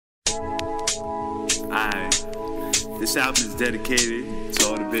This album is dedicated to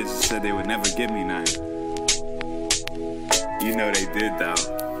all the bitches that said they would never give me nothing. You know they did though.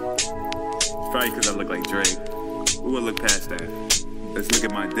 Probably because I look like Drake. We will look past that. Let's look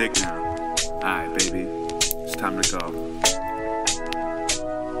at my dick now. Alright, baby. It's time to go.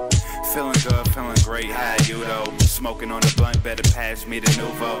 Feeling good, feeling great, how you though? Smoking on the blunt, better pass me the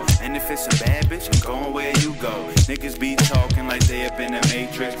Nouveau. And if it's a bad bitch, I'm going where you go. Niggas be talking like they up in the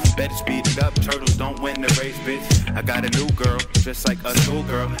Matrix. Better speed it up, turtles don't win the race, bitch. I got a new girl, just like a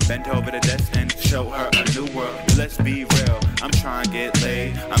schoolgirl. Bent over the desk and show her a new world. Let's be real, I'm trying to get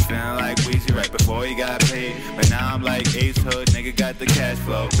laid. I'm feeling like Weezy right before he got paid. But now I'm like Ace Hood, nigga got the cash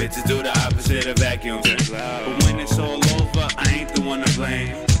flow. Bitches do the opposite of vacuums. But when it's all over, I ain't the one to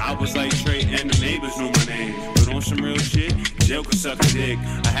blame. I was like Trey and the neighbors knew my name. But on some real shit, jail could suck a dick.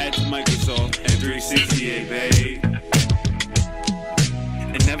 I had to Microsoft and 368, babe.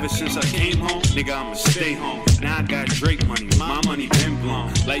 And ever since I came home, nigga, I'ma stay home. Now I got Drake money, my money been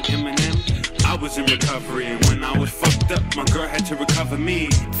blown. Like Eminem, I was in recovery. And when I was fucked up, my girl had to recover me.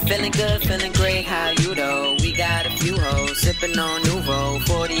 Feeling good, feeling great, how you though? We got a few hoes, sipping on Nouveau.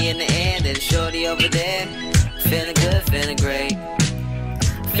 40 in the air, there's a shorty over there. Feeling good, feeling great.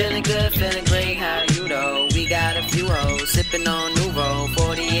 Feeling good, feeling great, how you though? We got a few hoes, sipping on Nouveau.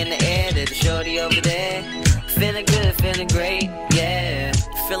 40 in the air, there's a shorty over there. Feeling good, feeling great, yeah.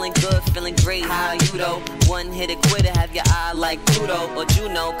 Feeling good, feeling great, how you though? One hit it quitter, have your eye like Pluto or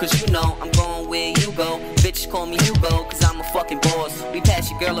Juno, cause you know I'm going where you go. Bitches call me Hugo, cause I'm a fucking boss. We pass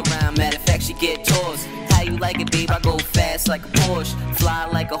your girl around, matter of fact, she get tossed. How you like it, babe? I go fast like a Porsche, fly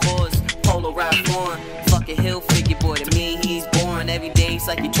like a horse, polo ride foreign. Fucking hill figure boy, to me he's born. Every day it's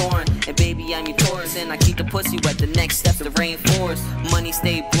like you're torn, and baby I'm your Taurus. And I keep the pussy wet, the next step the rainforest. Money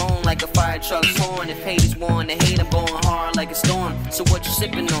stay blown like a fire truck's horn. If haters want to hate, I'm going hard like a storm. So what you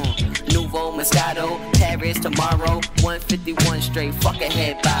sipping on? Nouveau, Moscato, Paris tomorrow. 151 straight, fuck a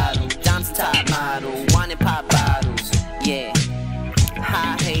head bottle. Dom's top model, wine and pop bottles, yeah.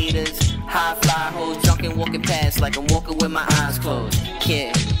 High haters, high fly hoes, drunk and walking past like I'm walking with my eyes closed,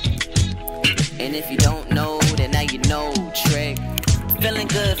 yeah. And if you don't know, then now you know, trick. Feeling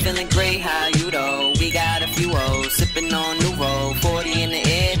good, feeling great, how you though? We got a few hoes, sipping on Nouveau. 40 in the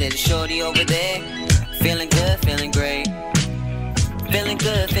air, there's a shorty over there. Feeling good, feeling great. Feeling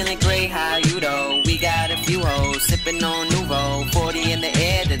good, feeling great, how you though? We got a few hoes, sipping on Nouveau. 40 in the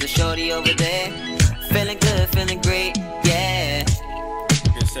air, there's a shorty over there. Feeling good, feeling great, yeah.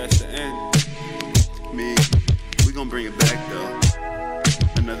 Guess that's the end. Me, we gon' bring it back though.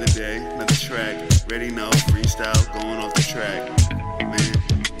 Another day, another track. Ready now, freestyle, going off the track.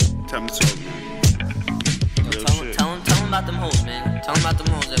 Man, time to talk, man. Tell them about them hoes, man. Tell them about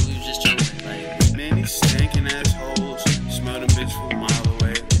them hoes that we was just chilling with. Like, man, these stinking ass hoes. Smell them bitch from a mile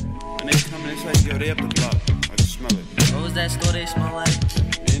away. When they come in, it's like, yo, they up the block. I can smell it. what was that store they smell like?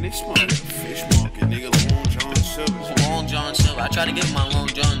 Man, they smell like a fish market, nigga. Long John Silver. Long John Silver. I tried to give her my Long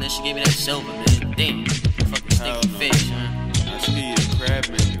John, then she gave me that silver, man. Damn. Fucking stinky fish, man. She give you a crab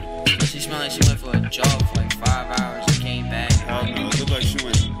menu. She smelled like she went for a jog for like 5 hours and came back. Hell no, it looked like she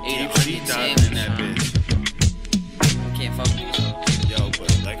went deep sea diving in that bitch. I can't fuck with you, so. Yo,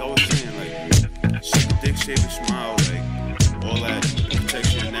 but like I was saying, like, super dick shaped smile, like, all that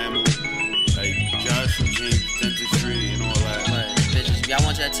protection enamel, like, Josh and James dentistry and all that. But, bitches, if y'all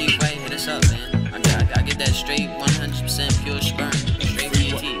want your teeth right, hit us up, man. I get that straight 100% pure sperm. Straight for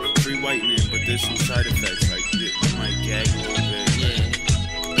your teeth. Free whitening, but there's some side effects, like, it might gag a little bit. Yeah.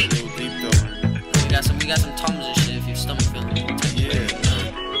 We got some Tums and shit if your stomach feeling. Yeah.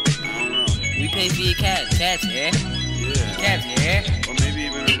 I don't know. We pay for your cat. Cats, yeah? Yeah. Cats, yeah? Or maybe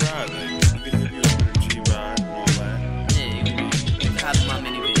even a ride. Like, we could hit you up with a G-ride and all that. Yeah, you can have my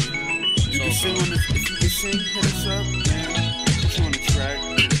mini video. You can sing on this. If you can sing, hit us